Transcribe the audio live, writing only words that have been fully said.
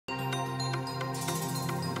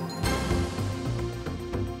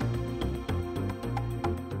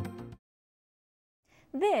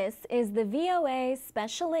This is the VOA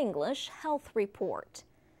Special English Health Report.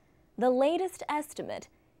 The latest estimate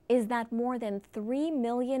is that more than 3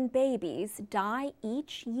 million babies die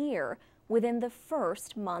each year within the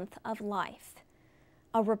first month of life.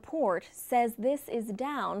 A report says this is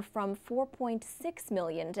down from 4.6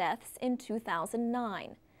 million deaths in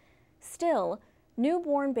 2009. Still,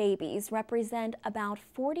 newborn babies represent about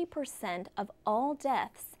 40% of all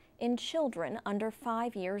deaths in children under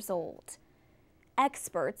 5 years old.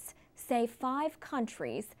 Experts say 5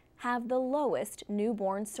 countries have the lowest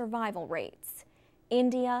newborn survival rates: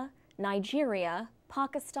 India, Nigeria,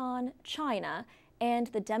 Pakistan, China, and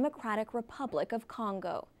the Democratic Republic of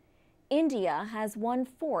Congo. India has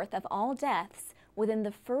 1/4 of all deaths within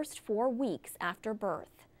the first 4 weeks after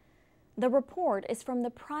birth. The report is from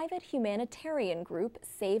the private humanitarian group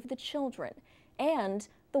Save the Children and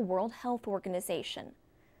the World Health Organization.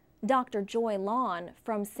 Dr. Joy Lawn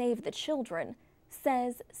from Save the Children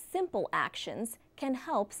says simple actions can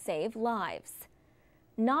help save lives.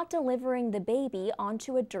 Not delivering the baby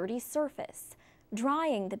onto a dirty surface,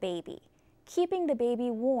 drying the baby, keeping the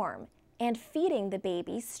baby warm, and feeding the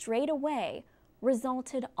baby straight away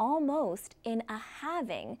resulted almost in a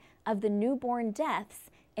halving of the newborn deaths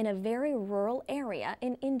in a very rural area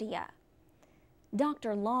in India.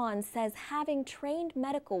 Dr. Lawn says having trained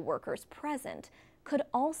medical workers present could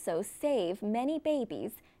also save many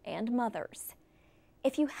babies and mothers.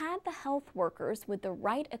 If you had the health workers with the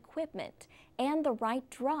right equipment and the right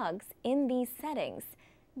drugs in these settings,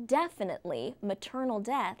 definitely maternal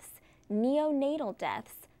deaths, neonatal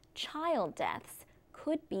deaths, child deaths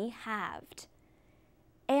could be halved.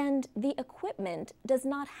 And the equipment does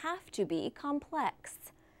not have to be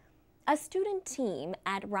complex. A student team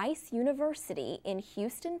at Rice University in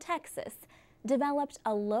Houston, Texas, developed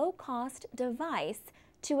a low-cost device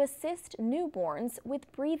to assist newborns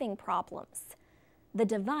with breathing problems. The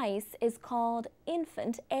device is called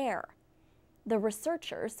Infant Air. The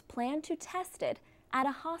researchers plan to test it at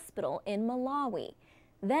a hospital in Malawi,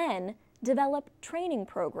 then develop training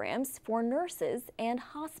programs for nurses and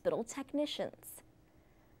hospital technicians.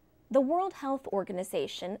 The World Health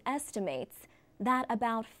Organization estimates that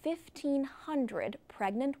about 1,500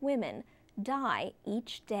 pregnant women die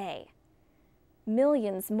each day.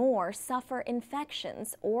 Millions more suffer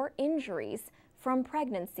infections or injuries from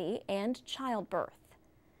pregnancy and childbirth.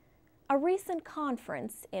 A recent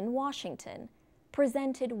conference in Washington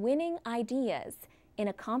presented winning ideas in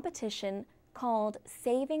a competition called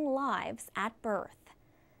Saving Lives at Birth.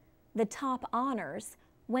 The top honors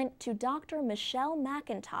went to Dr. Michelle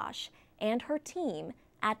McIntosh and her team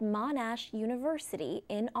at Monash University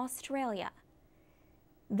in Australia.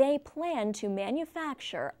 They plan to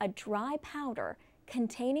manufacture a dry powder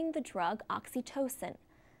containing the drug oxytocin.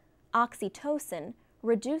 Oxytocin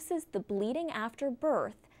reduces the bleeding after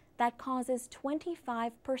birth that causes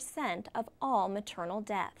 25% of all maternal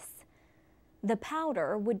deaths. The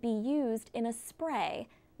powder would be used in a spray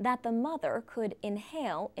that the mother could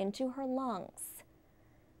inhale into her lungs.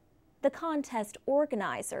 The contest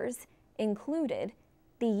organizers included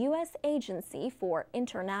the U.S. Agency for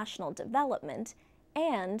International Development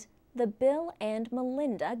and the Bill and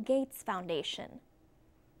Melinda Gates Foundation.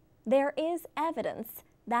 There is evidence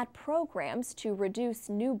that programs to reduce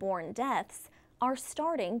newborn deaths are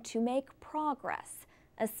starting to make progress,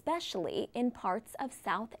 especially in parts of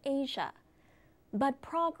South Asia. But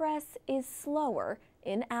progress is slower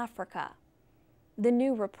in Africa. The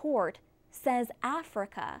new report says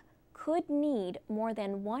Africa could need more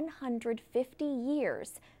than 150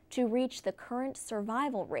 years to reach the current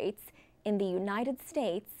survival rates in the United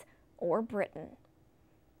States or Britain.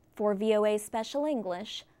 For VOA Special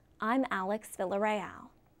English, I'm Alex Villarreal.